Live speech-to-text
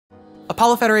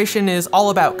Apollo Federation is all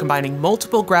about combining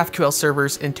multiple GraphQL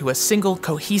servers into a single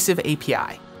cohesive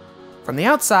API. From the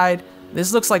outside,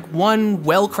 this looks like one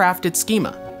well-crafted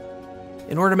schema.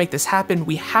 In order to make this happen,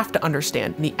 we have to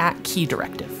understand the @key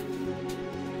directive.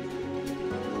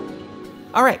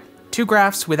 All right, two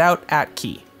graphs without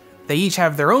 @key. They each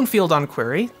have their own field on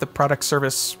query, the product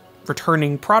service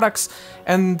returning products,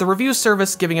 and the review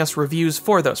service giving us reviews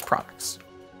for those products.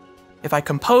 If I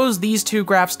compose these two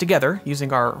graphs together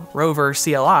using our rover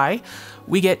CLI,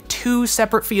 we get two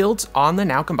separate fields on the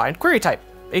now combined query type,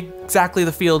 exactly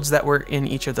the fields that were in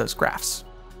each of those graphs.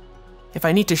 If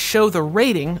I need to show the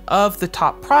rating of the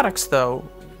top products though,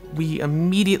 we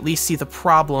immediately see the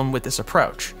problem with this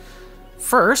approach.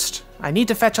 First, I need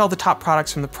to fetch all the top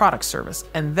products from the product service,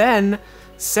 and then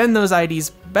send those IDs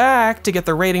back to get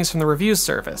the ratings from the review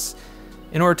service.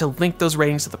 In order to link those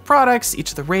ratings to the products, each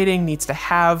of the rating needs to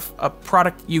have a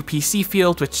product UPC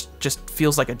field, which just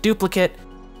feels like a duplicate.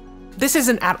 This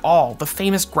isn't at all the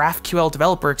famous GraphQL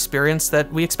developer experience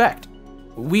that we expect.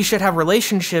 We should have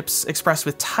relationships expressed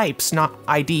with types, not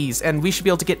IDs, and we should be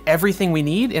able to get everything we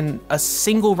need in a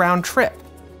single round trip.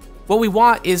 What we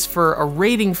want is for a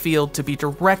rating field to be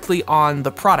directly on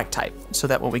the product type, so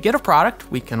that when we get a product,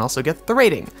 we can also get the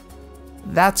rating.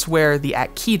 That's where the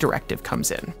 @key directive comes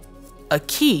in. A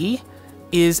key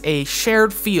is a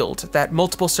shared field that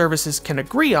multiple services can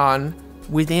agree on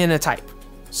within a type.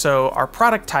 So our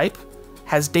product type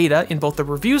has data in both the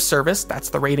review service, that's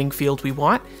the rating field we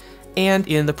want, and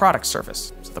in the product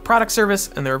service. So the product service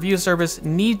and the review service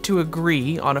need to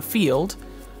agree on a field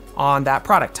on that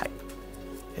product type.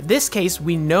 In this case,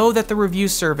 we know that the review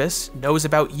service knows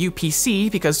about UPC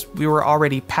because we were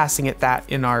already passing it that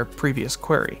in our previous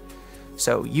query.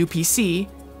 So UPC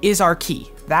is our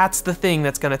key. That's the thing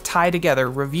that's going to tie together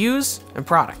reviews and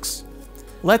products.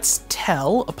 Let's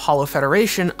tell Apollo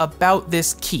Federation about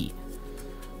this key.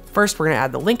 First, we're going to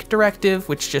add the link directive,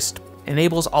 which just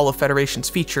enables all of Federation's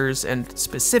features, and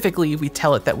specifically, we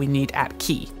tell it that we need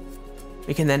 @key.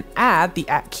 We can then add the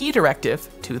 @key directive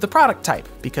to the product type,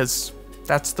 because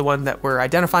that's the one that we're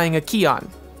identifying a key on.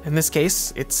 In this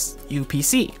case, it's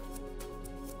UPC.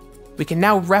 We can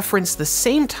now reference the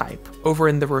same type over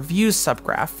in the reviews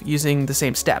subgraph using the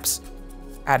same steps.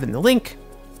 Add in the link,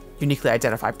 uniquely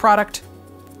identify product,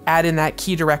 add in that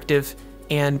key directive,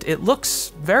 and it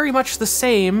looks very much the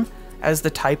same as the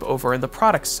type over in the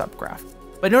product subgraph.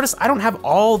 But notice I don't have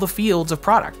all the fields of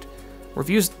product.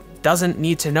 Reviews doesn't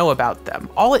need to know about them.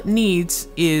 All it needs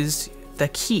is the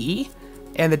key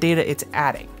and the data it's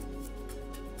adding.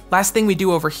 Last thing we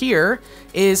do over here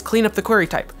is clean up the query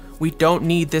type. We don't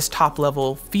need this top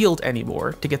level field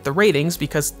anymore to get the ratings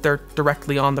because they're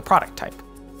directly on the product type.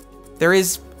 There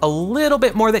is a little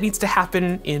bit more that needs to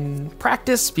happen in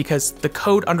practice because the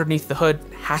code underneath the hood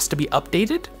has to be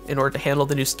updated in order to handle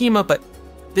the new schema, but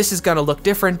this is gonna look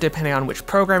different depending on which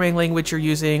programming language you're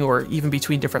using or even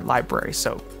between different libraries.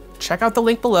 So check out the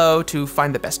link below to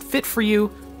find the best fit for you.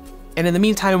 And in the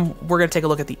meantime, we're gonna take a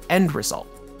look at the end result.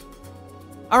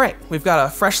 All right, we've got a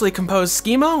freshly composed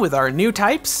schema with our new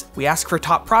types. We ask for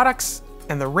top products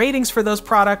and the ratings for those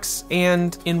products,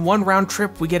 and in one round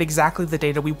trip, we get exactly the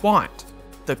data we want.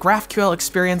 The GraphQL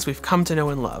experience we've come to know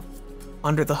and love.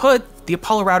 Under the hood, the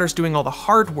Apollo router is doing all the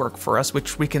hard work for us,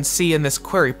 which we can see in this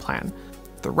query plan.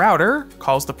 The router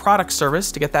calls the product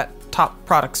service to get that top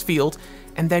products field,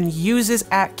 and then uses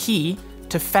 @key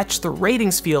to fetch the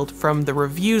ratings field from the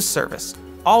reviews service,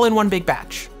 all in one big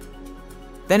batch.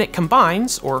 Then it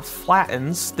combines, or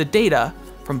flattens, the data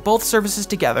from both services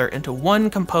together into one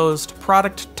composed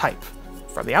product type.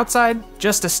 From the outside,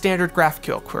 just a standard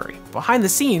GraphQL query. Behind the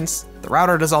scenes, the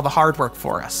router does all the hard work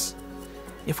for us.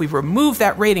 If we remove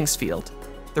that ratings field,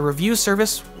 the review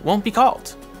service won't be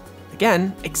called.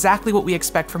 Again, exactly what we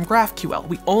expect from GraphQL.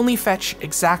 We only fetch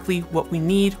exactly what we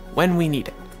need when we need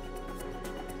it.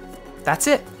 That's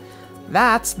it.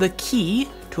 That's the key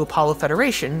to Apollo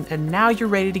Federation, and now you're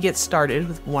ready to get started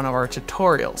with one of our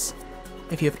tutorials.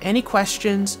 If you have any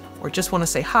questions or just want to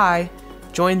say hi,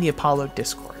 join the Apollo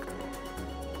Discord.